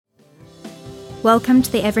Welcome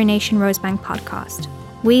to the Every Nation Rosebank podcast.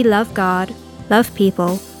 We love God, love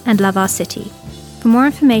people, and love our city. For more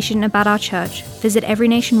information about our church, visit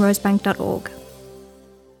everynationrosebank.org.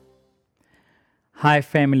 Hi,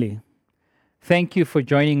 family. Thank you for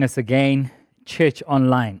joining us again, Church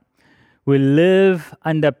Online. We live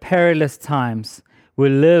under perilous times. We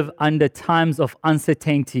live under times of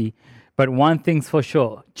uncertainty. But one thing's for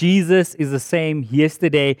sure, Jesus is the same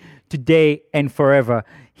yesterday, today, and forever.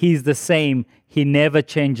 He's the same. He never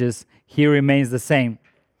changes. He remains the same.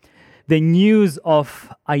 The news of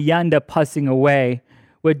Ayanda passing away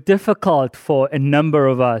were difficult for a number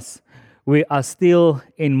of us. We are still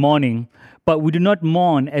in mourning, but we do not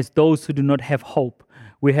mourn as those who do not have hope.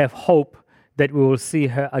 We have hope that we will see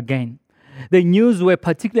her again. The news were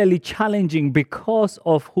particularly challenging because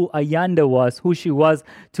of who Ayanda was, who she was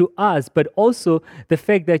to us, but also the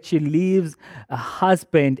fact that she leaves a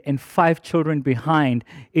husband and 5 children behind,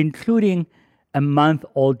 including a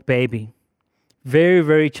month-old baby. Very,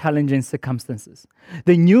 very challenging circumstances.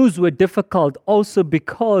 The news were difficult also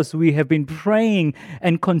because we have been praying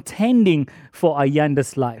and contending for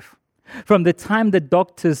Ayanda's life. From the time the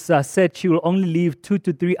doctors said she will only live 2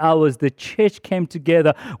 to 3 hours, the church came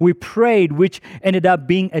together. We prayed, which ended up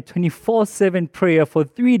being a 24/7 prayer for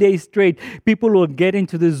 3 days straight. People will get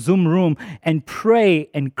into the Zoom room and pray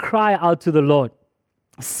and cry out to the Lord.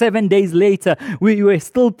 7 days later, we were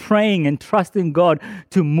still praying and trusting God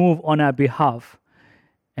to move on our behalf.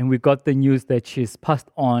 And we got the news that she's passed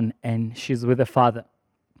on and she's with the Father.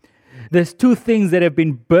 There's 2 things that have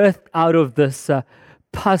been birthed out of this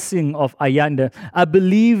passing of Ayanda. I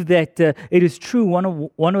believe that it is true.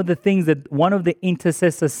 One of the things that one of the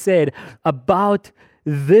intercessors said about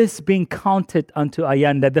this being counted unto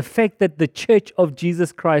Ayanda, the fact that the Church of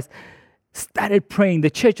Jesus Christ started praying, the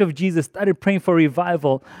Church of Jesus started praying for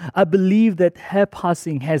revival. I believe that her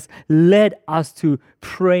passing has led us to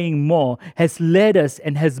praying more, has led us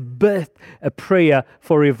and has birthed a prayer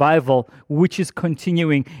for revival, which is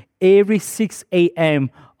continuing. Every 6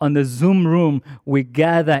 a.m. on the Zoom room, we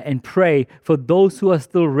gather and pray for those who are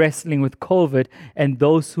still wrestling with COVID and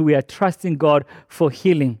those who are trusting God for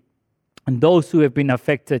healing and those who have been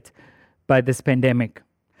affected by this pandemic.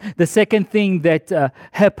 The second thing that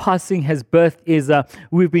her passing has birthed is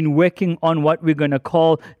we've been working on what we're going to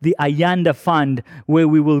call the Ayanda Fund, where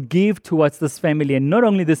we will give towards this family, and not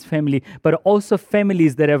only this family, but also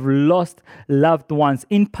families that have lost loved ones,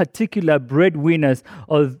 in particular breadwinners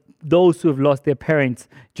or those who have lost their parents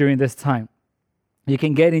during this time. You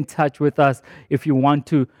can get in touch with us if you want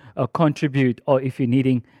to contribute or if you're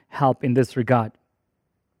needing help in this regard.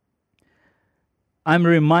 I'm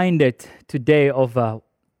reminded today of the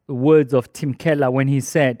words of Tim Keller when he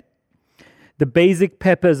said, "The basic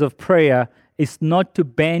purpose of prayer is not to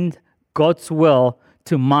bend God's will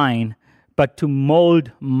to mine, but to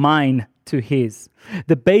mold mine to His."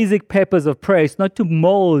 The basic purpose of prayer is not to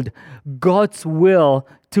mold God's will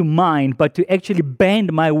to mine, but to actually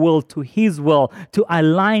bend my will to His will, to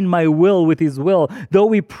align my will with His will. Though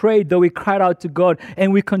we prayed, though we cried out to God,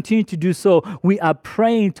 and we continue to do so, we are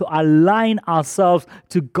praying to align ourselves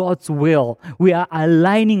to God's will. We are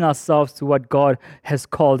aligning ourselves to what God has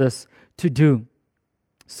called us to do.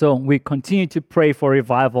 So we continue to pray for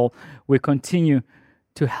revival. We continue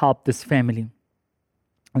to help this family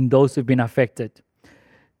and those who've been affected.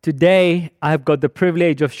 Today, I've got the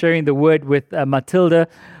privilege of sharing the word with Matilda,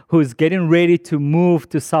 who's getting ready to move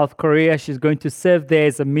to South Korea. She's going to serve there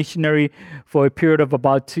as a missionary for a period of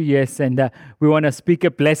about 2 years, and we want to speak a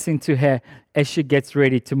blessing to her as she gets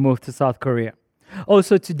ready to move to South Korea.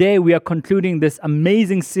 Also, today, we are concluding this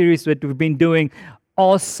amazing series that we've been doing,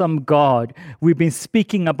 Awesome God. We've been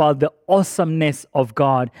speaking about the awesomeness of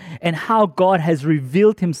God and how God has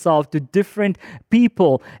revealed Himself to different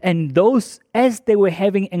people. And those, as they were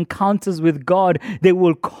having encounters with God, they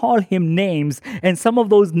will call Him names. And some of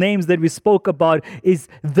those names that we spoke about is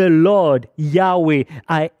the Lord, Yahweh.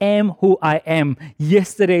 I am who I am.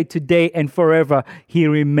 Yesterday, today, and forever, He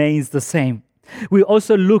remains the same. We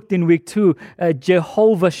also looked in week 2,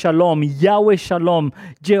 Jehovah Shalom, Yahweh Shalom,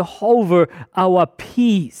 Jehovah our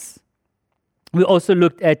peace. We also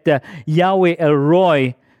looked at Yahweh El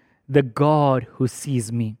Roi, the God who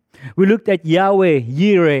sees me. We looked at Yahweh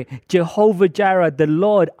Yireh, Jehovah Jireh, the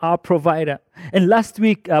Lord our provider. And last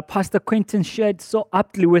week, Pastor Quentin shared so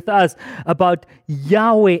aptly with us about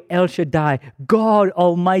Yahweh El Shaddai, God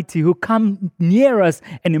Almighty, who comes near us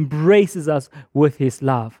and embraces us with His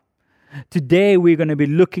love. Today, we're going to be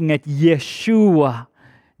looking at Yeshua.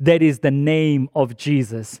 That is the name of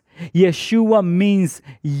Jesus. Yeshua means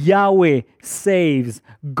Yahweh saves,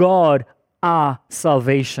 God our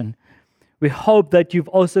salvation. We hope that you've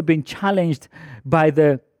also been challenged by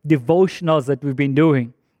the devotionals that we've been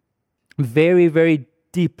doing. Very, very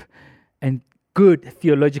deep and good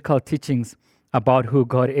theological teachings about who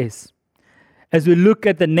God is. As we look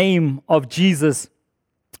at the name of Jesus,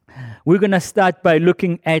 we're going to start by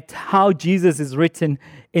looking at how Jesus is written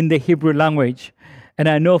in the Hebrew language. And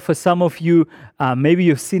I know for some of you, maybe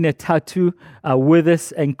you've seen a tattoo with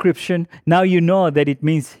this inscription. Now you know that it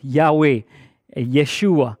means Yahweh,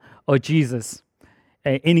 Yeshua, or Jesus.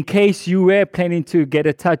 In case you were planning to get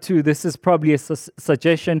a tattoo, this is probably a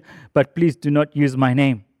suggestion, but please do not use my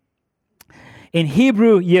name. In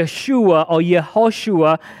Hebrew, Yeshua or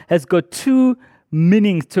Yehoshua has got two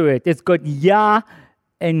meanings to it. It's got Yah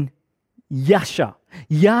and Yasha.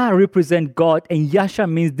 Yah represents God and Yasha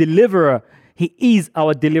means deliverer. He is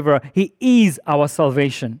our deliverer. He is our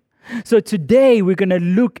salvation. So today we're going to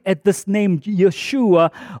look at this name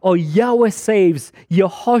Yeshua or Yahweh saves,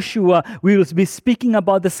 Yehoshua. We will be speaking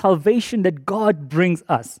about the salvation that God brings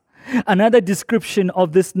us. Another description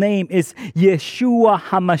of this name is Yeshua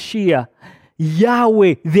HaMashiach.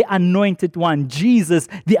 Yahweh, the anointed one. Jesus,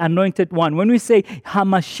 the anointed one. When we say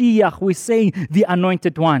HaMashiach, we're saying the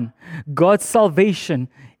anointed one. God's salvation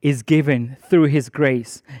is given through His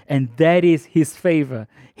grace, and that is His favor,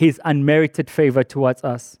 His unmerited favor towards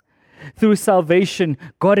us. Through salvation,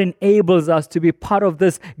 God enables us to be part of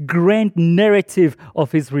this grand narrative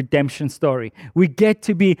of His redemption story. We get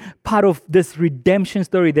to be part of this redemption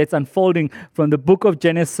story that's unfolding from the book of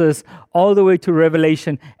Genesis all the way to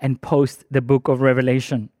Revelation and post the book of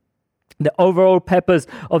Revelation. The overall purpose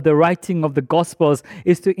of the writing of the Gospels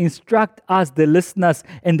is to instruct us, the listeners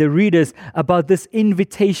and the readers, about this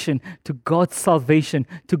invitation to God's salvation,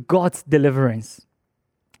 to God's deliverance.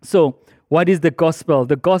 So, what is the gospel?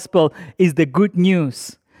 The gospel is the good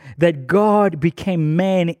news that God became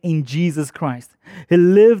man in Jesus Christ. He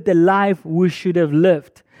lived the life we should have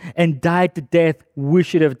lived and died the death we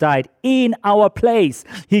should have died in our place.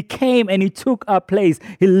 He came and He took our place.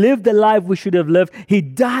 He lived the life we should have lived. He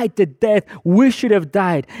died the death we should have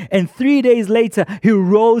died. And 3 days later, He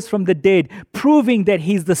rose from the dead, proving that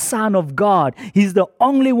He's the Son of God. He's the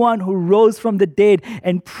only one who rose from the dead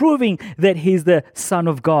and proving that He's the Son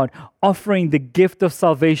of God, offering the gift of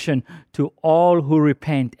salvation to all who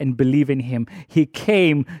repent and believe in Him. He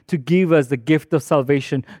came to give us the gift of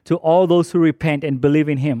salvation to all those who repent and believe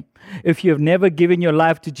in Him. If you have never given your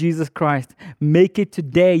life to Jesus Christ, make it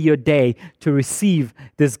today your day to receive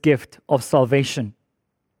this gift of salvation.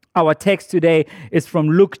 Our text today is from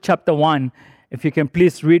Luke chapter 1. If you can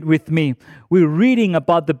please read with me. We're reading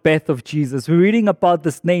about the birth of Jesus. We're reading about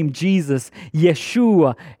this name Jesus,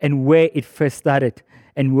 Yeshua, and where it first started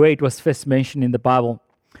and where it was first mentioned in the Bible.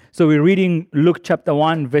 So we're reading Luke chapter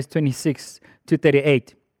 1, verse 26 to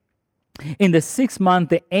 38. In the 6th month,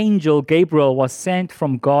 the angel Gabriel was sent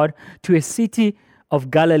from God to a city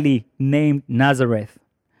of Galilee named Nazareth,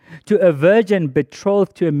 to a virgin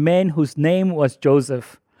betrothed to a man whose name was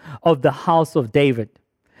Joseph, of the house of David.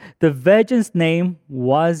 The virgin's name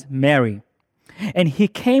was Mary. And he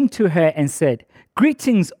came to her and said,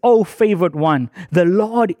 "Greetings, O favored one, the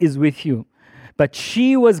Lord is with you." But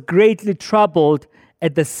she was greatly troubled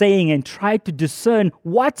at the saying and tried to discern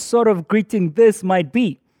what sort of greeting this might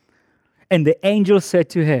be. And the angel said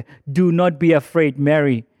to her, "Do not be afraid,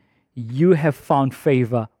 Mary. You have found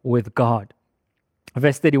favor with God."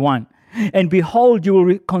 Verse 31. And behold, you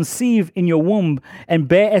will conceive in your womb and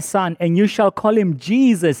bear a son, and you shall call him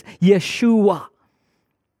Jesus, Yeshua.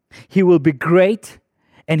 He will be great,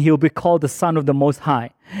 and he will be called the Son of the Most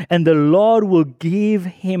High. And the Lord will give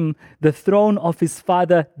him the throne of his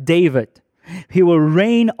father David. He will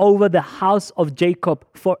reign over the house of Jacob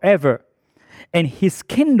forever, and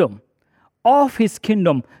of his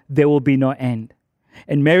kingdom there will be no end.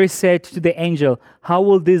 And Mary said to the angel, "How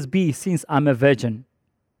will this be, since I'm a virgin?"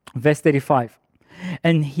 Verse 35.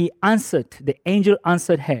 And the angel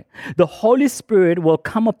answered her, "The Holy Spirit will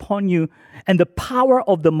come upon you, and the power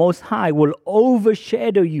of the Most High will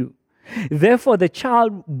overshadow you. Therefore the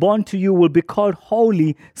child born to you will be called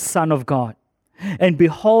Holy Son of God. And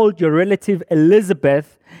behold, your relative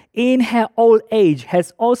Elizabeth, in her old age,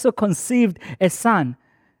 has also conceived a son,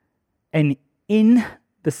 and in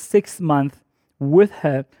the 6th month with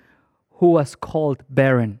her, who was called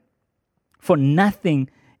barren. For nothing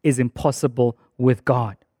is impossible with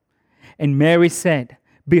God." And Mary said,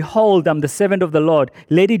 "Behold, I'm the servant of the Lord.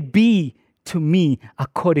 Let it be to me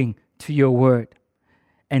according to your word."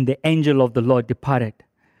 And the angel of the Lord departed.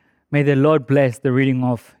 May the Lord bless the reading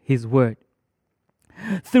of His word.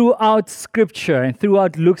 Throughout Scripture and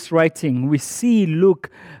throughout Luke's writing, we see Luke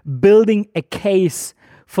building a case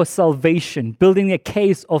for salvation, building a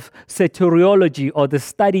case of soteriology or the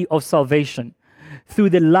study of salvation through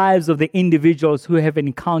the lives of the individuals who have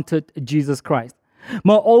encountered Jesus Christ.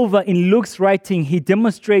 Moreover, in Luke's writing, he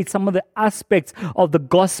demonstrates some of the aspects of the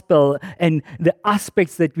gospel and the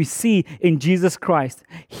aspects that we see in Jesus Christ: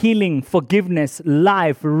 healing, forgiveness,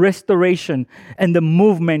 life, restoration, and the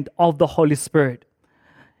movement of the Holy Spirit.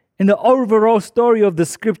 In the overall story of the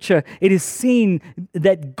scripture, it is seen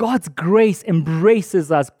that God's grace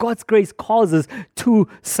embraces us. God's grace calls us to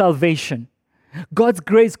salvation. God's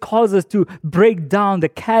grace calls us to break down the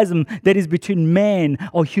chasm that is between man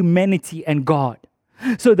or humanity and God.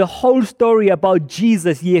 So the whole story about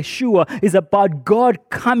Jesus, Yeshua, is about God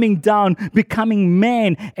coming down, becoming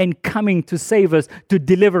man, and coming to save us, to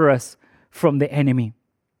deliver us from the enemy.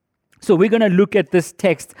 So we're going to look at this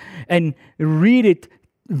text and read it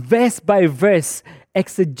verse by verse,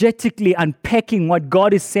 exegetically unpacking what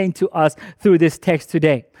God is saying to us through this text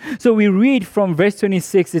today. So we read from verse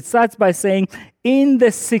 26. It starts by saying, in the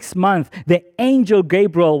 6th month, the angel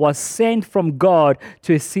Gabriel was sent from God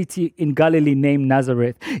to a city in Galilee named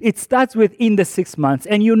Nazareth. It starts with in the 6th month.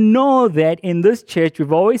 And you know that in this church,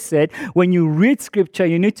 we've always said, when you read scripture,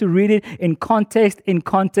 you need to read it in context,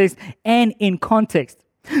 and in context.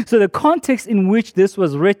 So the context in which this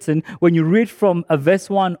was written, when you read from verse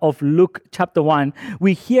 1 of Luke chapter 1,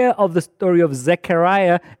 we hear of the story of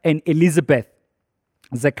Zechariah and Elizabeth.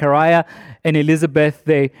 Zechariah and Elizabeth,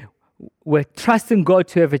 they were trusting God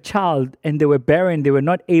to have a child, and they were barren. They were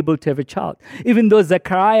not able to have a child. Even though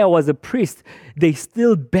Zechariah was a priest, they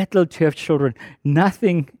still battled to have children.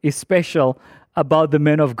 Nothing is special about the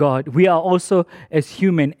men of God. We are also as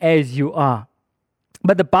human as you are.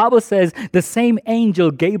 But the Bible says the same angel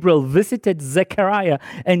Gabriel visited Zechariah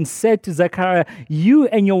and said to Zechariah, you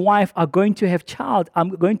and your wife are going to have child. I'm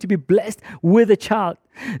going to be blessed with a child.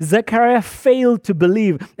 Zechariah failed to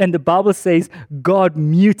believe, and the Bible says God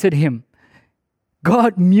muted him.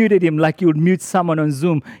 God muted him like you would mute someone on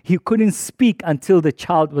Zoom. He couldn't speak until the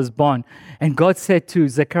child was born. And God said to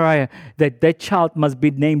Zechariah that child must be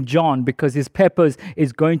named John, because his purpose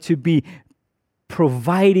is going to be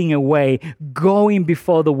providing a way, going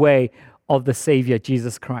before the way of the Savior,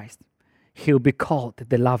 Jesus Christ. He'll be called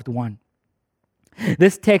the loved one.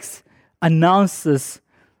 This text announces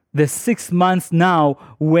the 6 months now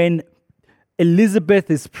when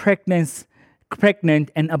Elizabeth is pregnant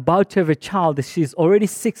and about to have a child. She's already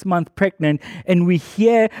 6 months pregnant, and we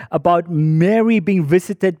hear about Mary being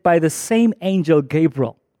visited by the same angel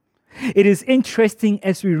Gabriel. It is interesting,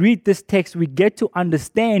 as we read this text, we get to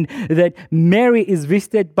understand that Mary is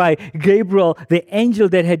visited by Gabriel, the angel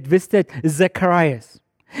that had visited Zacharias.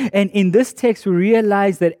 And in this text, we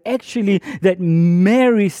realize that actually that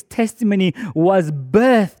Mary's testimony was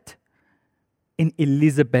birthed in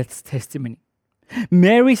Elizabeth's testimony.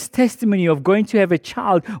 Mary's testimony of going to have a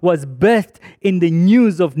child was birthed in the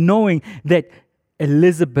news of knowing that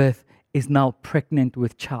Elizabeth is now pregnant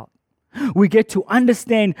with child. We get to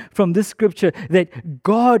understand from this scripture that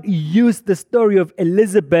God used the story of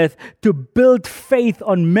Elizabeth to build faith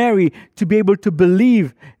on Mary to be able to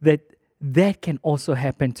believe that that can also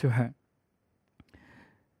happen to her.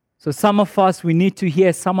 So some of us, we need to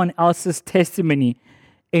hear someone else's testimony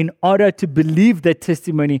in order to believe that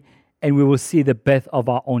testimony, and we will see the birth of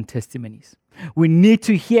our own testimonies. We need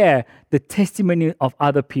to hear the testimony of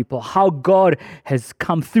other people, how God has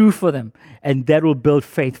come through for them, and that will build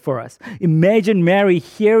faith for us. Imagine Mary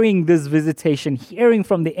hearing this visitation, hearing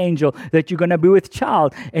from the angel that you're going to be with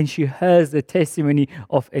child, and she hears the testimony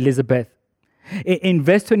of Elizabeth. In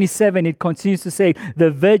verse 27, it continues to say,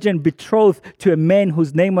 the virgin betrothed to a man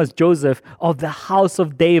whose name was Joseph of the house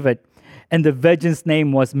of David, and the virgin's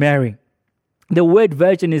name was Mary. The word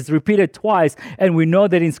virgin is repeated twice, and we know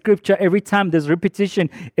that in Scripture, every time there's repetition,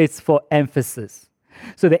 it's for emphasis.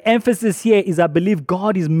 So the emphasis here is, I believe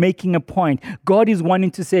God is making a point. God is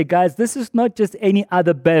wanting to say, guys, this is not just any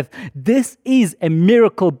other birth. This is a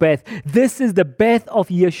miracle birth. This is the birth of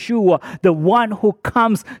Yeshua, the one who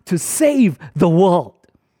comes to save the world.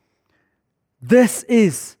 This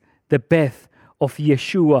is the birth of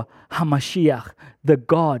Yeshua HaMashiach, the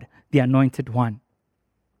God, the Anointed One.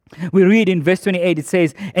 We read in verse 28, it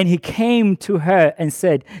says, and he came to her and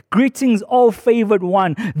said, greetings, O favored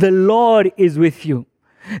one, the Lord is with you.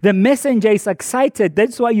 The messenger is excited.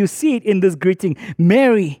 That's why you see it in this greeting,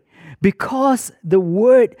 Mary, because the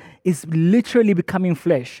word is literally becoming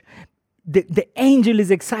flesh. The angel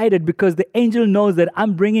is excited because the angel knows that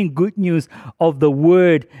I'm bringing good news of the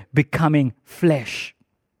word becoming flesh.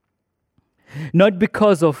 Not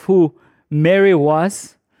because of who Mary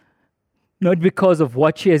was, not because of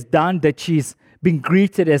what she has done, that she's been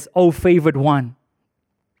greeted as, oh, favored one.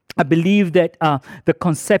 I believe that the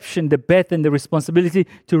conception, the birth, and the responsibility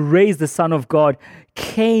to raise the Son of God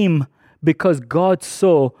came because God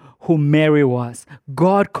saw who Mary was.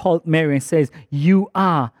 God called Mary and says, you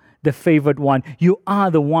are the favored one. You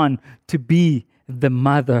are the one to be the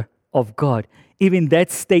mother of God. Even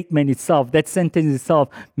that statement itself, that sentence itself,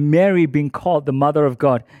 Mary being called the mother of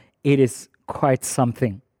God, it is quite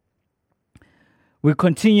something. We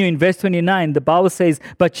continue in verse 29. The Bible says,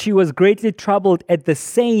 but she was greatly troubled at the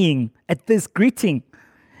saying, at this greeting,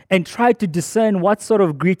 and tried to discern what sort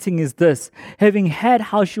of greeting is this. Having heard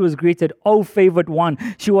how she was greeted, O favored one,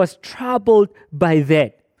 she was troubled by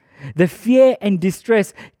that. The fear and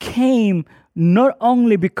distress came not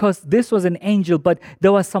only because this was an angel, but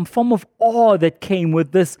there was some form of awe that came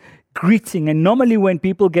with this greeting. And normally when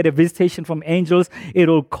people get a visitation from angels, it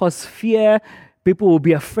will cause fear. People will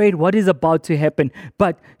be afraid what is about to happen.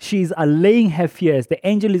 But she's allaying her fears. The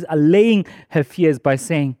angel is allaying her fears by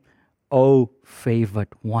saying, O favored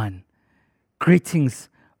one. Greetings,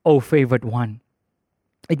 O favored one.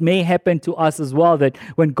 It may happen to us as well that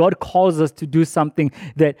when God calls us to do something,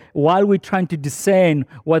 that while we're trying to discern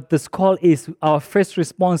what this call is, our first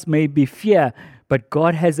response may be fear, but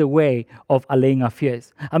God has a way of allaying our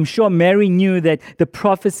fears. I'm sure Mary knew that the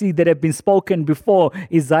prophecy that had been spoken before,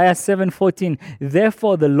 Isaiah 7:14,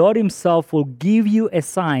 therefore the Lord himself will give you a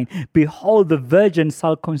sign. Behold, the virgin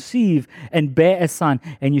shall conceive and bear a son,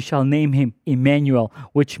 and you shall name him Emmanuel,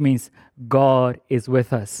 which means God is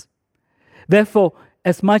with us. Therefore,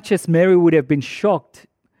 as much as Mary would have been shocked,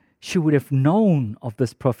 she would have known of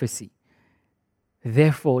this prophecy.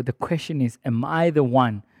 Therefore, the question is, am I the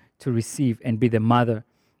one to receive and be the mother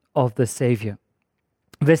of the Savior?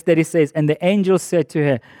 Verse 30 says, and the angel said to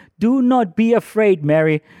her, do not be afraid,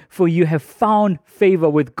 Mary, for you have found favor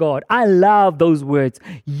with God. I love those words.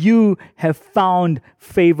 You have found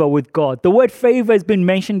favor with God. The word favor has been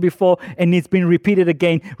mentioned before and it's been repeated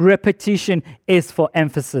again. Repetition is for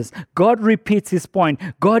emphasis. God repeats his point.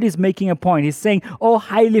 God is making a point. He's saying, oh,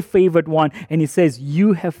 highly favored one. And he says,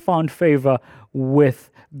 you have found favor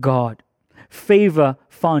with God. Favor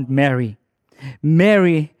found Mary.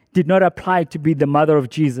 Mary did not apply to be the mother of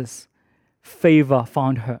Jesus. Favor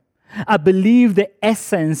found her. I believe the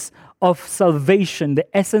essence of salvation,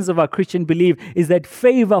 the essence of our Christian belief is that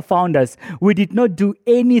favor found us. We did not do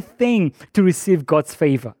anything to receive God's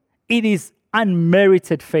favor. It is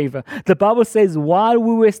unmerited favor. The Bible says while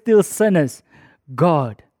we were still sinners,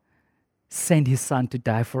 God sent his son to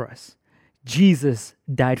die for us. Jesus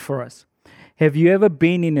died for us. Have you ever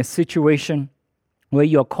been in a situation where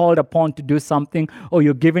you're called upon to do something or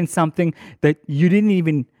you're given something that you didn't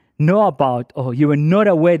even know about or you were not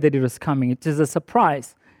aware that it was coming? It is a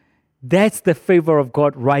surprise. That's the favor of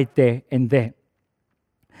God right there and there.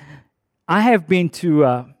 I have been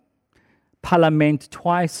to Parliament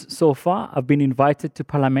twice so far. I've been invited to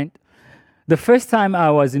Parliament. The first time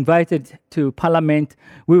I was invited to Parliament,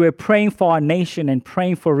 we were praying for our nation and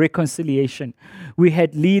praying for reconciliation. We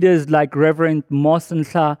had leaders like Reverend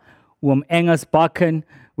Mosentla Angus Bakken.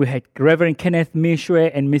 We had Reverend Kenneth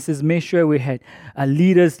Mishwe and Mrs. Mishwe. We had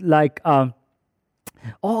leaders like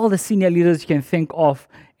all the senior leaders you can think of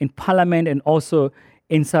in Parliament and also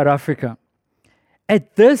in South Africa.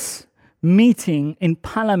 At this meeting in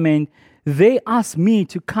Parliament, they asked me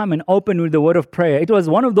to come and open with the word of prayer. It was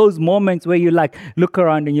one of those moments where you look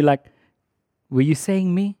around and you're like, were you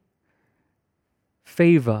saying me?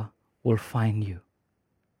 Favor will find you.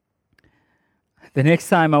 The next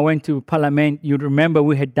time I went to Parliament, you'd remember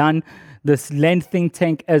we had done this land think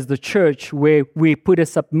tank as the church where we put a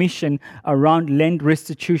submission around land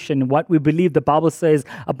restitution, what we believe the Bible says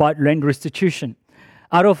about land restitution.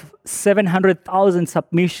 Out of 700,000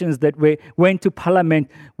 submissions that went to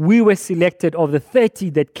Parliament, we were selected of the 30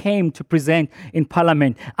 that came to present in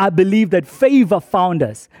Parliament. I believe that favor found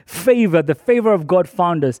us. Favor, the favor of God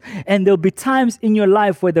found us. And there'll be times in your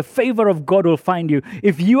life where the favor of God will find you.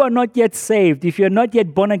 If you are not yet saved, if you're not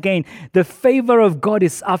yet born again, the favor of God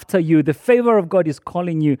is after you. The favor of God is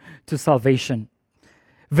calling you to salvation.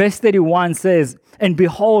 Verse 31 says, and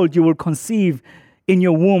behold, you will conceive in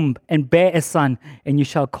your womb and bear a son, and you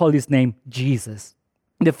shall call his name Jesus.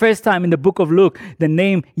 The first time in the book of Luke, the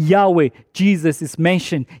name Yahweh, Jesus, is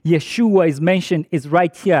mentioned, Yeshua is mentioned, is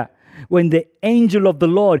right here, when the angel of the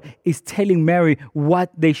Lord is telling Mary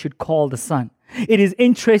what they should call the son. It is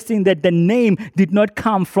interesting that the name did not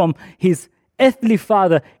come from his earthly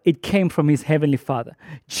father, it came from his heavenly Father.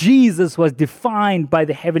 Jesus was defined by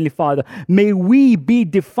the heavenly Father. May we be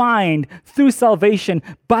defined through salvation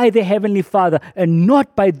by the heavenly Father and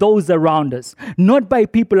not by those around us, not by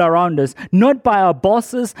people around us, not by our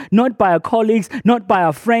bosses, not by our colleagues, not by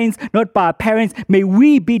our friends, not by our parents. May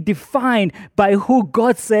we be defined by who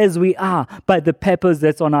God says we are, by the purpose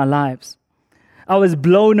that's on our lives. I was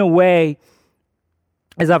blown away,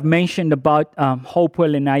 as I've mentioned, about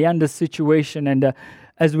Hopewell and Ayanda's situation. And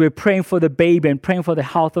as we were praying for the baby and praying for the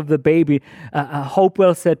health of the baby,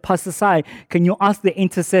 Hopewell said, Pastor Sai, can you ask the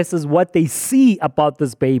intercessors what they see about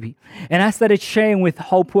this baby? And I started sharing with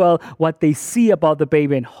Hopewell what they see about the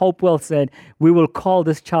baby. And Hopewell said, we will call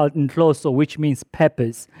this child Ndloso, which means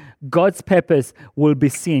purpose. God's purpose will be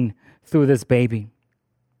seen through this baby.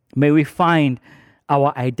 May we find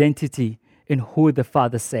our identity in who the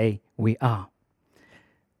Father say we are.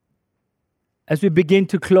 As we begin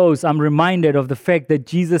to close, I'm reminded of the fact that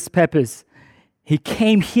Jesus' purpose, he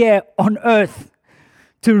came here on earth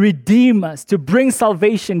to redeem us, to bring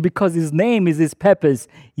salvation, because his name is his purpose.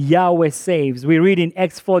 Yahweh saves. We read in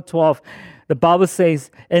Acts 4:12, the Bible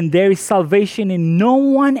says, and there is salvation in no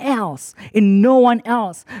one else,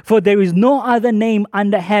 for there is no other name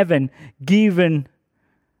under heaven given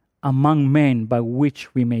among men by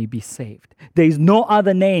which we may be saved. There is no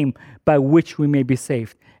other name by which we may be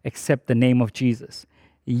saved except the name of Jesus.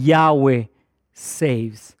 Yahweh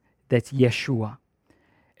saves. That's Yeshua.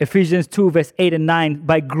 Ephesians 2 verse 8 and 9,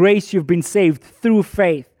 by grace you've been saved through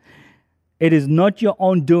faith. It is not your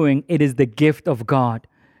own doing, it is the gift of God,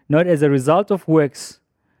 not as a result of works,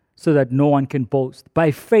 so that no one can boast.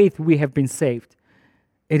 By faith we have been saved.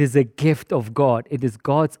 It is a gift of God. It is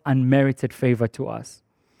God's unmerited favor to us.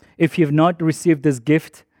 If you have not received this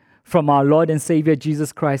gift from our Lord and Savior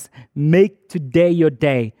Jesus Christ, make today your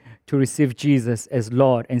day to receive Jesus as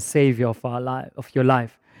Lord and Savior of your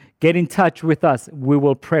life. Get in touch with us. We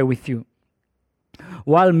will pray with you.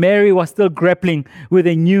 While Mary was still grappling with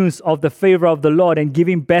the news of the favor of the Lord and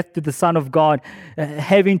giving birth to the Son of God,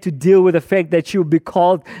 having to deal with the fact that she would be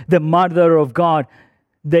called the Mother of God,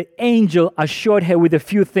 the angel assured her with a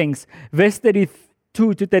few things. Verse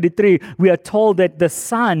 32 to 33, we are told that the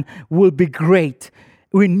Son will be great.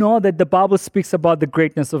 We know that the Bible speaks about the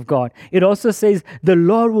greatness of God. It also says the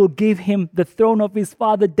Lord will give him the throne of his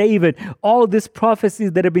father David. All these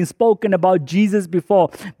prophecies that have been spoken about Jesus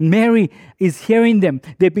before, Mary is hearing them.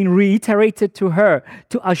 They've been reiterated to her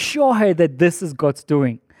to assure her that this is God's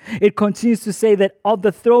doing. It continues to say that of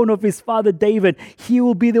the throne of his father David, he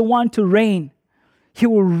will be the one to reign. He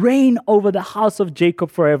will reign over the house of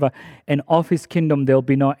Jacob forever, and of his kingdom there will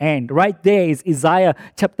be no end. Right there is Isaiah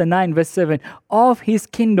chapter 9, verse 7. Of his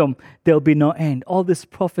kingdom there will be no end. All these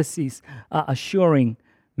prophecies are assuring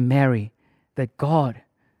Mary that God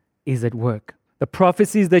is at work. The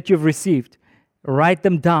prophecies that you've received, write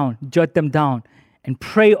them down, jot them down, and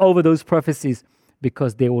pray over those prophecies,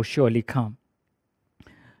 because they will surely come.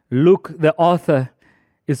 Luke, the author,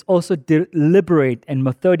 is also deliberate and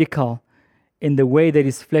methodical in the way that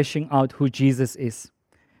he's fleshing out who Jesus is.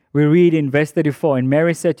 We read in verse 34, and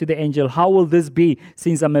Mary said to the angel, how will this be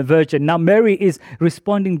since I'm a virgin? Now Mary is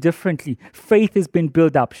responding differently. Faith has been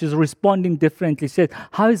built up. She's responding differently. She says,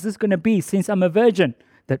 how is this going to be since I'm a virgin?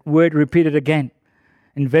 That word repeated again.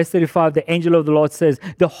 In verse 35, the angel of the Lord says,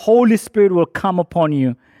 the Holy Spirit will come upon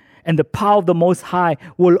you, and the power of the Most High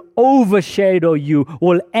will overshadow you,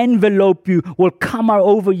 will envelope you, will come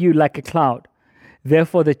over you like a cloud.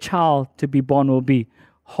 Therefore, the child to be born will be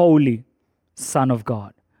Holy Son of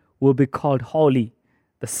God, will be called Holy,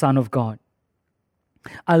 the Son of God.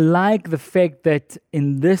 I like the fact that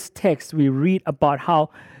in this text we read about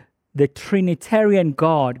how the Trinitarian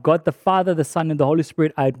God, God the Father, the Son, and the Holy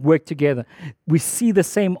Spirit are at work together. We see the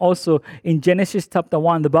same also in Genesis chapter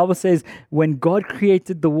 1. The Bible says when God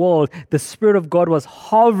created the world, the Spirit of God was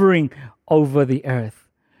hovering over the earth.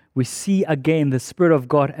 We see again the Spirit of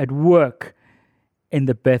God at work in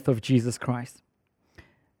the birth of Jesus Christ.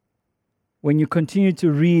 When you continue to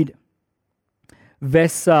read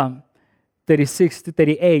verse 36 to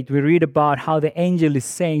 38, we read about how the angel is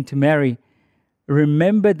saying to Mary,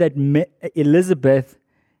 remember that Elizabeth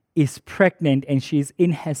is pregnant and she is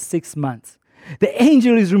in her 6 months. The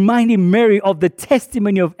angel is reminding Mary of the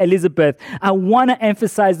testimony of Elizabeth. I want to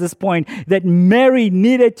emphasize this point, that Mary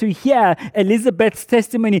needed to hear Elizabeth's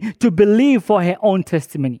testimony to believe for her own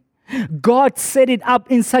testimony. God set it up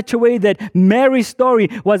in such a way that Mary's story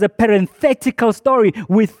was a parenthetical story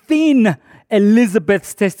within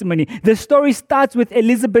Elizabeth's testimony. The story starts with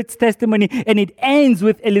Elizabeth's testimony and it ends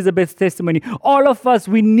with Elizabeth's testimony. All of us,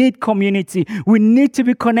 we need community. We need to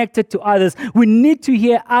be connected to others. We need to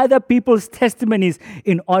hear other people's testimonies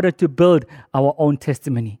in order to build our own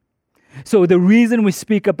testimony. So the reason we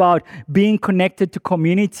speak about being connected to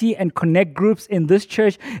community and connect groups in this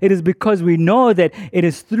church, it is because we know that it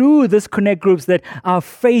is through this connect groups that our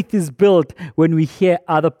faith is built when we hear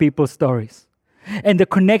other people's stories. And the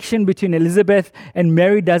connection between Elizabeth and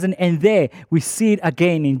Mary doesn't end there. We see it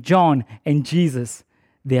again in John and Jesus,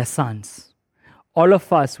 their sons. All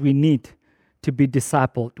of us, we need to be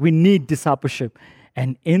discipled. We need discipleship.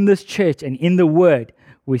 And in this church and in the Word,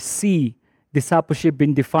 we see discipleship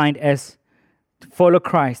being defined as to follow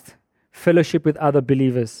Christ, fellowship with other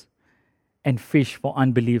believers, and fish for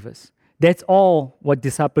unbelievers. That's all what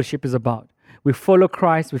discipleship is about. We follow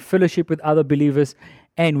Christ, we fellowship with other believers,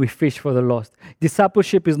 and we fish for the lost.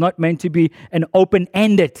 Discipleship is not meant to be an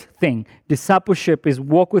open-ended thing. Discipleship is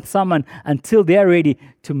walk with someone until they're ready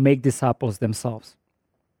to make disciples themselves.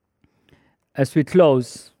 As we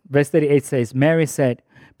close, verse 38 says, Mary said,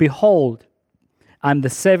 "Behold, I'm the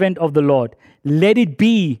servant of the Lord. Let it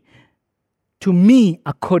be to me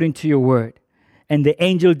according to your word." And the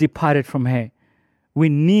angel departed from her. We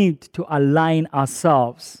need to align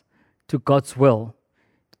ourselves to God's will,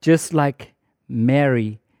 just like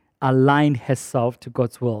Mary aligned herself to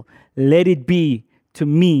God's will. Let it be to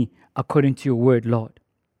me according to your word, Lord.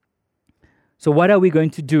 So what are we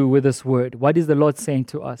going to do with this word? What is the Lord saying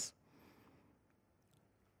to us?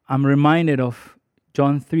 I'm reminded of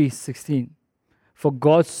John 3:16. For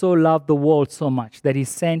God so loved the world so much that he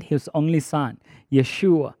sent his only son,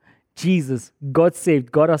 Yeshua, Jesus, God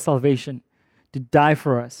saved, God our salvation, to die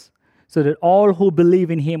for us, so that all who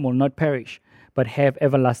believe in him will not perish, but have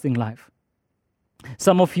everlasting life.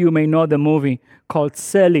 Some of you may know the movie called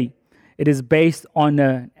Sully. It is based on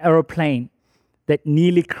an aeroplane that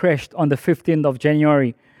nearly crashed on the 15th of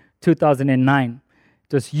January, 2009.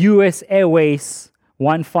 It was US Airways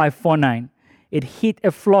 1549. It hit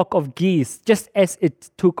a flock of geese just as it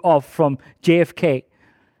took off from JFK.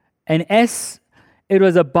 And as it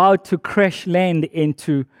was about to crash land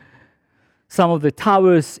into some of the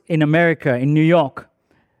towers in America, in New York,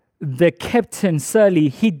 the captain, Sully,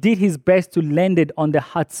 he did his best to land it on the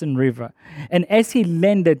Hudson River. And as he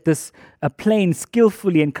landed this plane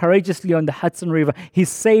skillfully and courageously on the Hudson River, he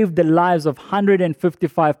saved the lives of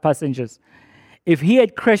 155 passengers. If he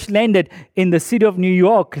had crash landed in the city of New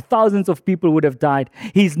York, thousands of people would have died.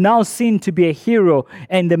 He's now seen to be a hero,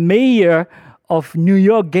 and the mayor of New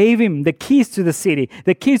York gave him the keys to the city.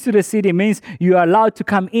 The keys to the city means you are allowed to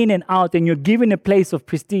come in and out, and you're given a place of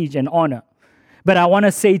prestige and honor. But I want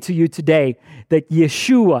to say to you today that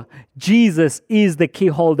Yeshua, Jesus, is the key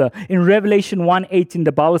holder. In Revelation 1:18,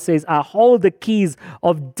 the Bible says, I hold the keys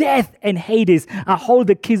of death and Hades. I hold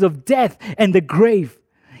the keys of death and the grave.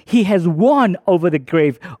 He has won over the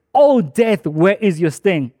grave. Oh, death, where is your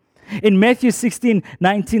sting? In Matthew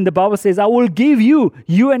 16:19, the Bible says, I will give you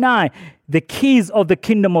and I, the keys of the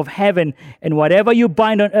kingdom of heaven, and whatever you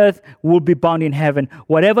bind on earth will be bound in heaven.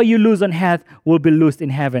 Whatever you loose on earth will be loosed in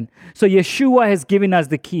heaven. So Yeshua has given us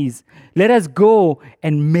the keys. Let us go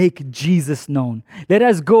and make Jesus known. Let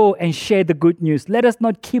us go and share the good news. Let us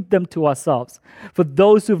not keep them to ourselves. For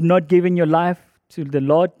those who have not given your life to the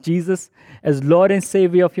Lord Jesus as Lord and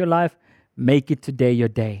Savior of your life, make it today your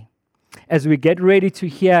day. As we get ready to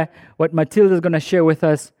hear what Matilda is going to share with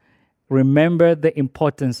us, remember the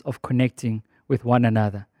importance of connecting with one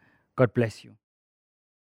another. God bless you.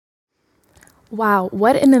 Wow,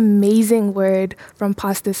 what an amazing word from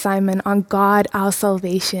Pastor Simon on God, our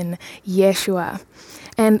salvation, Yeshua.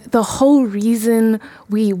 And the whole reason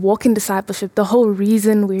we walk in discipleship, the whole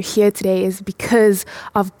reason we're here today is because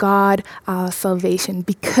of God, our salvation,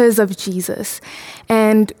 because of Jesus.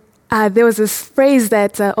 And there was this phrase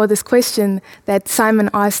or this question that Simon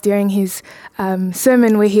asked during his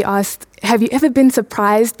sermon where he asked, have you ever been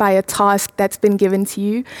surprised by a task that's been given to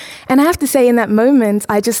you? And I have to say in that moment,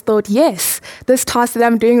 I just thought, yes, this task that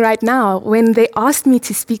I'm doing right now, when they asked me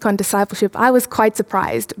to speak on discipleship, I was quite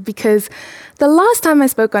surprised because the last time I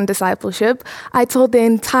spoke on discipleship, I told the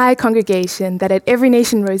entire congregation that at Every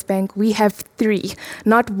Nation Rosebank, we have 3,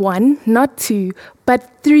 not 1, not 2,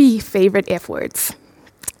 but 3 favorite F words.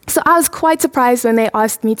 So I was quite surprised when they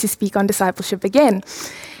asked me to speak on discipleship again.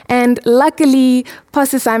 And luckily,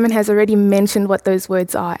 Pastor Simon has already mentioned what those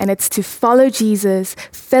words are, and it's to follow Jesus,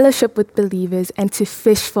 fellowship with believers, and to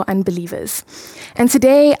fish for unbelievers. And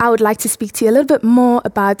today, I would like to speak to you a little bit more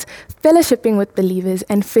about fellowshipping with believers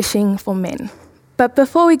and fishing for men. But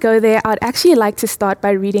before we go there, I'd actually like to start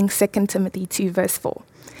by reading 2 Timothy 2, verse 4.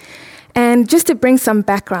 And just to bring some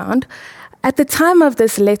background, at the time of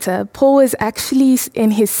this letter, Paul was actually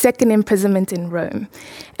in his second imprisonment in Rome.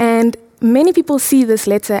 And many people see this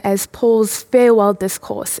letter as Paul's farewell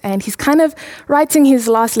discourse, and he's kind of writing his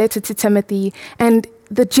last letter to Timothy. And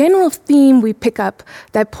the general theme we pick up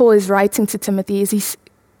that Paul is writing to Timothy is he's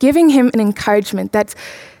giving him an encouragement that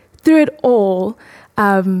through it all,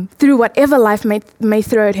 through whatever life may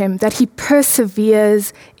throw at him, that he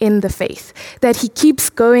perseveres in the faith, that he keeps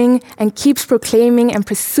going and keeps proclaiming and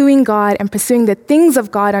pursuing God and pursuing the things of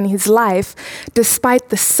God on his life, despite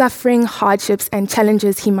the suffering, hardships, and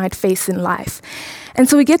challenges he might face in life. And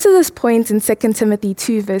so we get to this point in 2 Timothy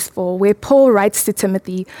 2, verse 4, where Paul writes to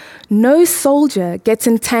Timothy, "No soldier gets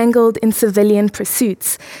entangled in civilian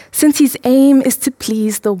pursuits, since his aim is to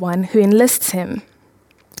please the one who enlists him."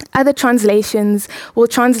 Other translations will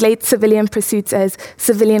translate civilian pursuits as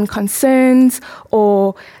civilian concerns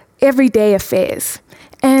or everyday affairs.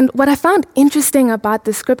 And what I found interesting about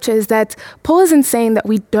the scripture is that Paul isn't saying that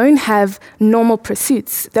we don't have normal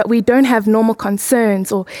pursuits, that we don't have normal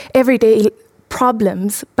concerns or everyday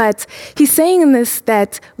problems, but he's saying in this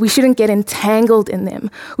that we shouldn't get entangled in them.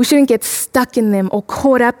 We shouldn't get stuck in them or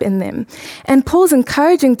caught up in them. And Paul's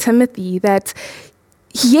encouraging Timothy that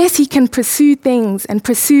yes, he can pursue things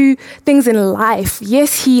in life.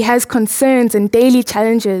 Yes, he has concerns and daily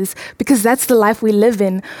challenges because that's the life we live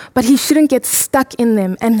in, but he shouldn't get stuck in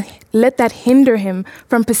them and let that hinder him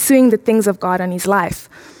from pursuing the things of God on his life.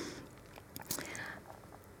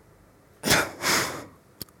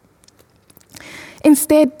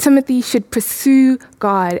 Instead, Timothy should pursue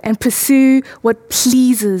God and pursue what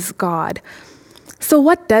pleases God. So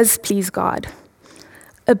what does please God?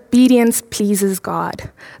 Obedience pleases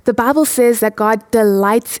God. The Bible says that God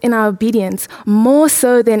delights in our obedience more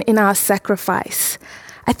so than in our sacrifice.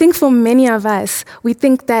 I think for many of us, we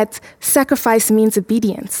think that sacrifice means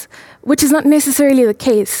obedience, which is not necessarily the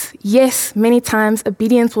case. Yes, many times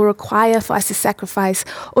obedience will require for us to sacrifice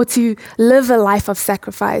or to live a life of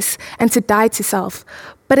sacrifice and to die to self,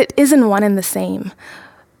 but it isn't one and the same.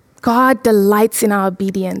 God delights in our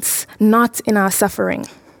obedience, not in our suffering.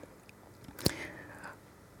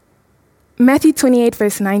 Matthew 28,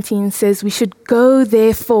 verse 19 says we should go,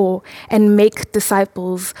 therefore, and make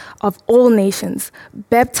disciples of all nations,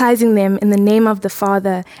 baptizing them in the name of the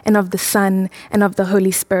Father and of the Son and of the Holy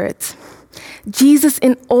Spirit. Jesus,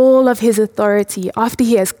 in all of his authority, after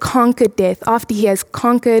he has conquered death, after he has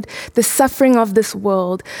conquered the suffering of this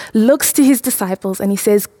world, looks to his disciples and he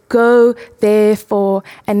says, go, therefore,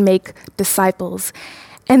 and make disciples.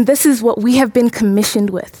 And this is what we have been commissioned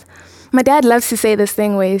with. My dad loves to say this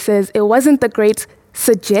thing where he says, it wasn't the great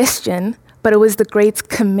suggestion, but it was the great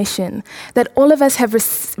commission. That all of us have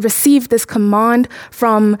received this command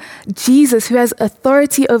from Jesus, who has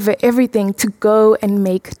authority over everything, to go and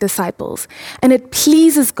make disciples. And it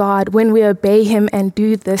pleases God when we obey him and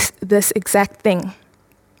do this exact thing.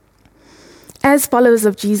 As followers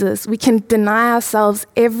of Jesus, we can deny ourselves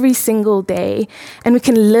every single day and we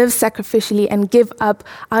can live sacrificially and give up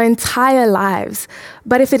our entire lives.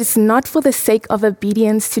 But if it is not for the sake of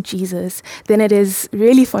obedience to Jesus, then it is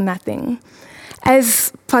really for nothing.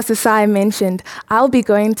 As Pastor Sai mentioned, I'll be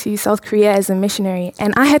going to South Korea as a missionary,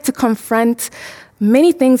 and I had to confront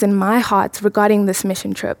many things in my heart regarding this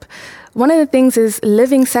mission trip. One of the things is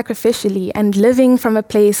living sacrificially and living from a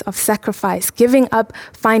place of sacrifice, giving up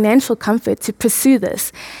financial comfort to pursue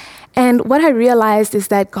this. And what I realized is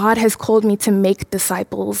that God has called me to make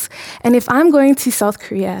disciples. And if I'm going to South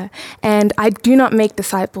Korea and I do not make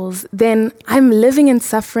disciples, then I'm living in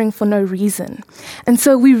suffering for no reason. And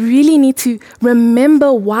so we really need to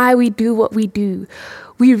remember why we do what we do.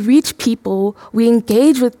 We reach people, we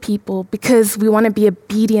engage with people because we want to be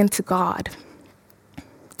obedient to God.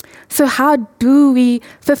 So how do we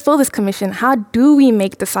fulfill this commission? How do we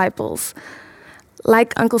make disciples?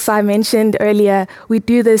 Like Uncle Sai mentioned earlier, we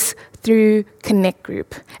do this through Connect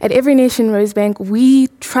Group. At Every Nation Rosebank, we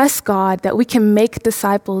trust God that we can make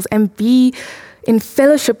disciples and be in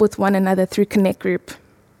fellowship with one another through Connect Group.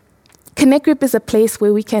 Connect Group is a place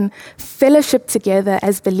where we can fellowship together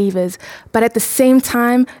as believers, but at the same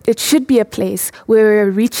time, it should be a place where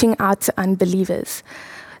we're reaching out to unbelievers.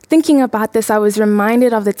 Thinking about this, I was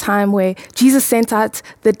reminded of the time where Jesus sent out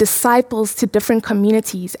the disciples to different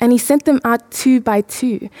communities, and he sent them out 2 by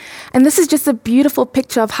 2. And this is just a beautiful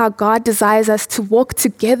picture of how God desires us to walk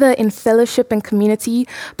together in fellowship and community,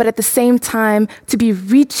 but at the same time to be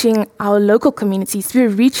reaching our local communities, to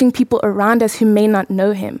be reaching people around us who may not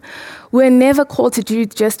know him. We're never called to do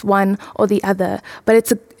just one or the other, but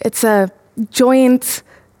it's a joint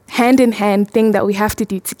hand-in-hand thing that we have to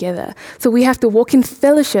do together. So we have to walk in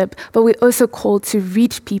fellowship, but we're also called to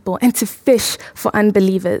reach people and to fish for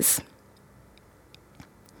unbelievers.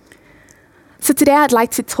 So today I'd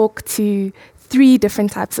like to talk to 3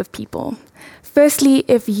 different types of people. Firstly,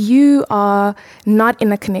 if you are not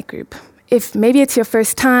in a Connect group, if maybe it's your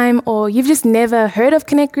first time or you've just never heard of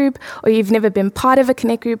Connect group or you've never been part of a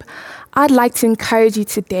Connect group, I'd like to encourage you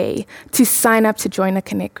today to sign up to join a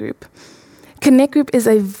Connect group. Connect group is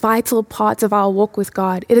a vital part of our walk with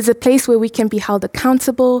God. It is a place where we can be held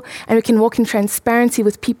accountable and we can walk in transparency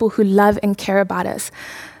with people who love and care about us.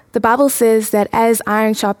 The Bible says that as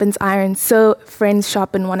iron sharpens iron, so friends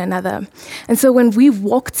sharpen one another. And so when we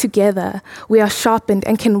walk together, we are sharpened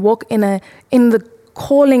and can walk in the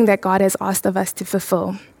calling that God has asked of us to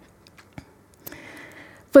fulfill.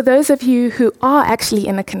 For those of you who are actually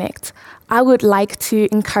in a Connect, I would like to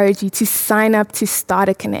encourage you to sign up to start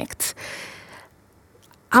a Connect.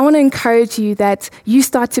 I want to encourage you that you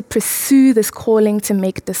start to pursue this calling to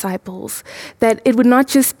make disciples, that it would not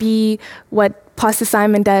just be what Pastor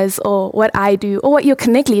Simon does or what I do or what your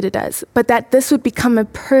Connect leader does, but that this would become a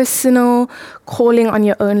personal calling on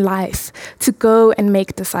your own life to go and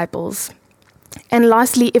make disciples. And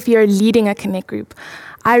lastly, if you're leading a Connect group,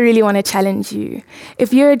 I really want to challenge you.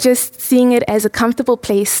 If you're just seeing it as a comfortable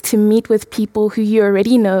place to meet with people who you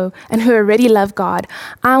already know and who already love God,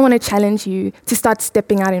 I want to challenge you to start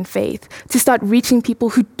stepping out in faith, to start reaching people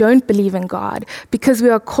who don't believe in God, because we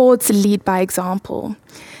are called to lead by example.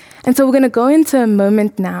 And so we're going to go into a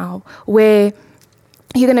moment now where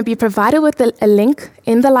you're going to be provided with a link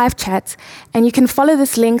in the live chat, and you can follow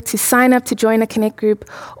this link to sign up to join a Connect group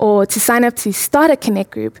or to sign up to start a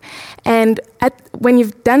Connect group. And when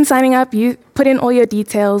you've done signing up, you put in all your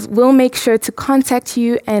details. We'll make sure to contact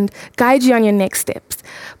you and guide you on your next steps.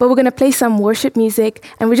 But we're going to play some worship music,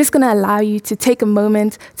 and we're just going to allow you to take a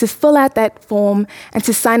moment to fill out that form and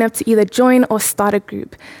to sign up to either join or start a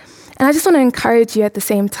group. And I just want to encourage you at the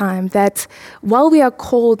same time that while we are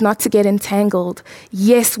called not to get entangled,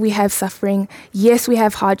 yes, we have suffering. Yes, we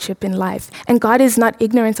have hardship in life. And God is not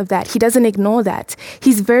ignorant of that. He doesn't ignore that.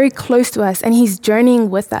 He's very close to us and he's journeying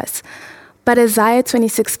with us. But Isaiah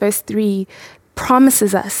 26 verse 3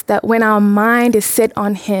 promises us that when our mind is set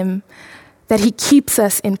on him, that he keeps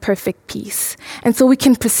us in perfect peace. And so we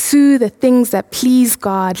can pursue the things that please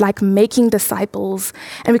God, like making disciples,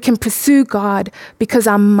 and we can pursue God because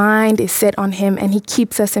our mind is set on him and he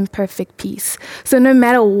keeps us in perfect peace. So no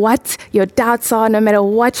matter what your doubts are, no matter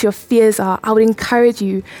what your fears are, I would encourage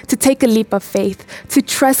you to take a leap of faith, to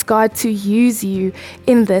trust God to use you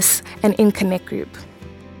in this and in Connect Group.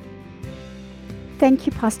 Thank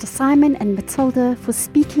you, Pastor Simon and Matilda, for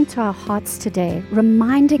speaking to our hearts today,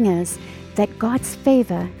 reminding us that God's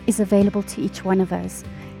favor is available to each one of us.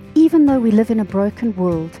 Even though we live in a broken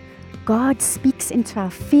world, God speaks into our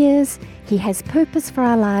fears, he has purpose for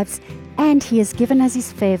our lives, and he has given us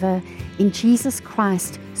his favor in Jesus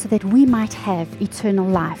Christ so that we might have eternal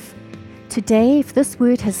life. Today, if this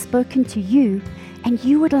word has spoken to you and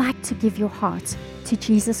you would like to give your heart to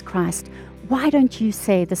Jesus Christ, why don't you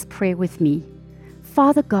say this prayer with me?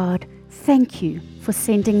 Father God, thank you for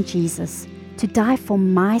sending Jesus to die for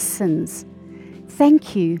my sins.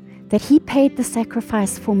 Thank you that he paid the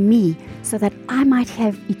sacrifice for me so that I might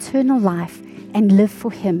have eternal life and live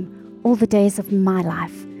for him all the days of my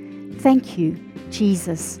life. Thank you,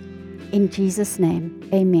 Jesus. In Jesus' name,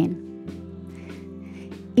 amen.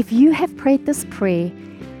 If you have prayed this prayer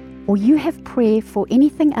or you have prayer for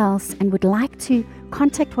anything else and would like to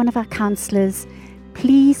contact one of our counselors,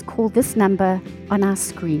 please call this number on our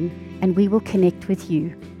screen and we will connect with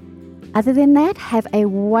you. Other than that, have a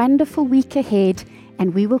wonderful week ahead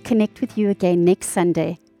and we will connect with you again next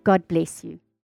Sunday. God bless you.